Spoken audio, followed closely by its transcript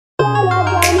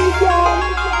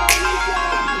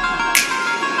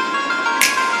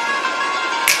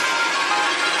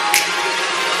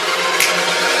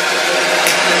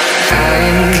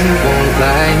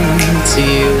To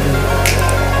you,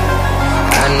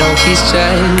 I know he's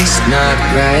just not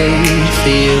right for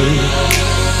you.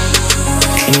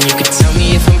 And you could tell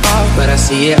me if I'm off, but I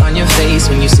see it on your face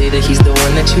when you say that he's the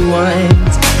one that you want.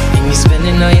 And you're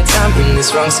spending all your time in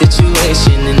this wrong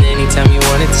situation, and anytime you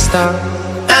want it to stop,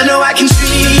 I know I can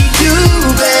treat you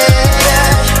better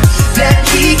than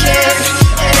he can.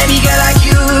 And any girl like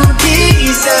you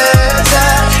deserves a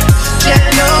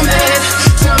gentleman.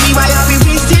 Tell me why I'll be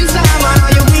wasting time on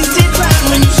all your wasted time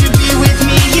when you should be with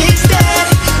me instead.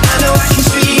 I know I can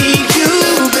treat you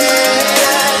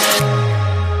better,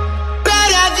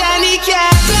 better than he can.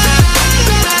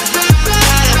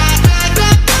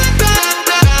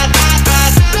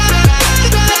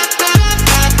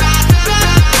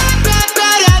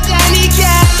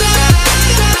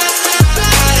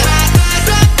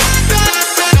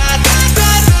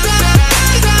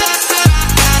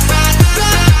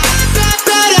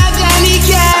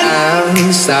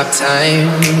 Stop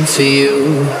time for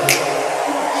you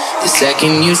the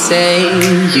second you say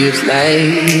you'd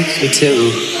like me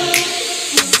to.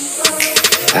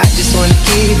 I just wanna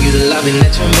give you the loving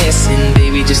that you're missing,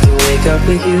 baby. Just to wake up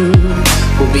with you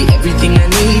will be everything I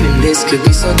need, and this could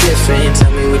be so different.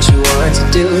 Tell me what you want to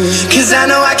do, 'cause I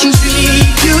know I can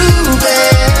treat you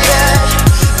better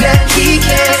than he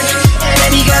can. And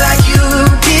any girl like you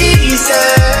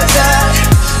deserves a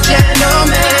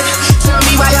gentleman. Tell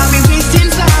me why I'll be wasting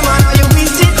time on all your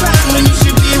wasted time when you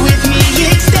should be with me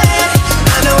instead.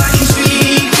 I know I can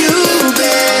treat you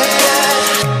better,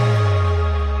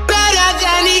 better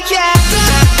than he can.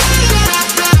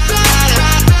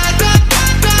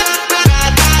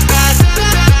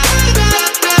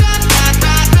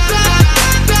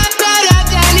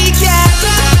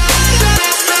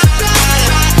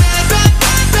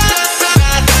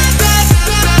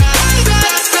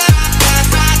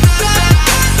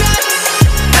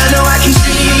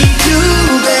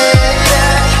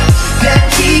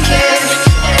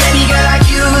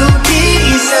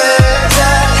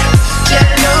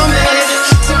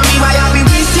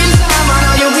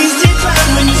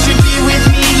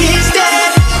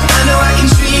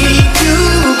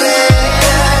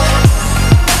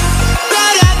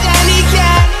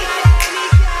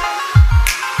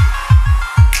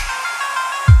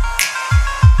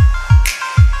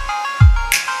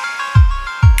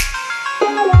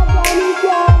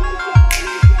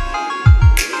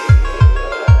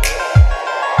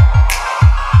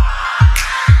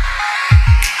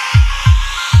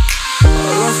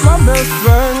 Best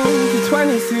friend, you're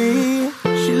 23.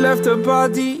 She left her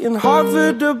body and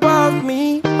hovered above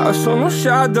me. I saw no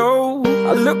shadow,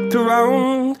 I looked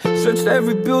around, searched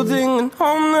every building and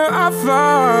home that I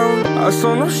found. I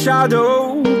saw no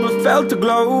shadow, but felt the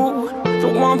glow. The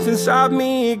warmth inside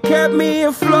me, it kept me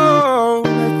afloat.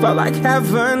 It felt like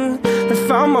heaven, it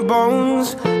found my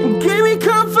bones and gave me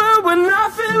comfort when I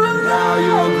feel alone. Now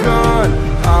you're gone,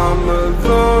 I'm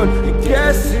alone. I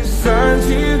guess it's time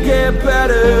to get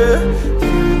better.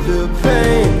 Through the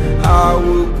pain, I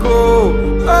will go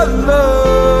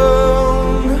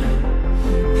alone.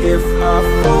 If I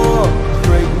fall,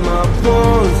 break my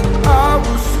bones, I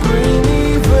will scream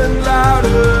even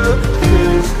louder.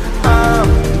 'Cause I'm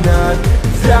not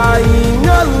dying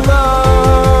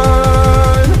alone.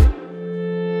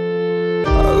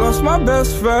 I lost my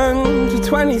best friend to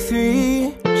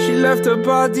 23. She left her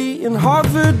body and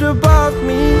hovered above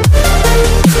me.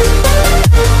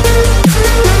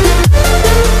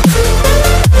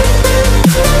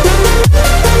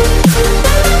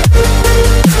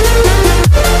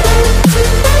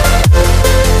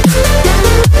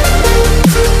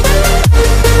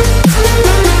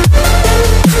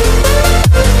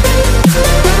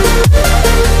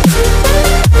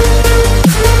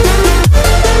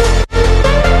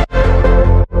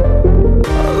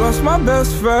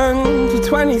 Best friend to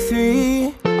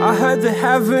 23. I heard the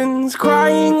heavens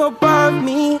crying above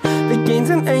me. The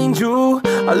gain's an angel,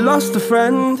 I lost a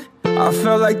friend. I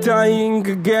felt like dying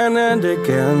again and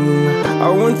again. I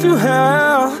went through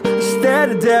hell,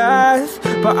 stared at death,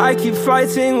 but I keep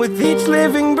fighting with each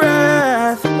living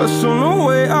breath. I saw no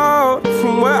way out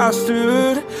from where I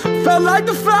stood. Felt like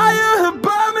the fire had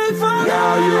burned me through.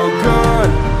 Now you're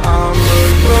gone, I'm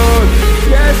alone.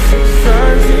 Yes, it's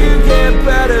time to get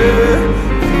better.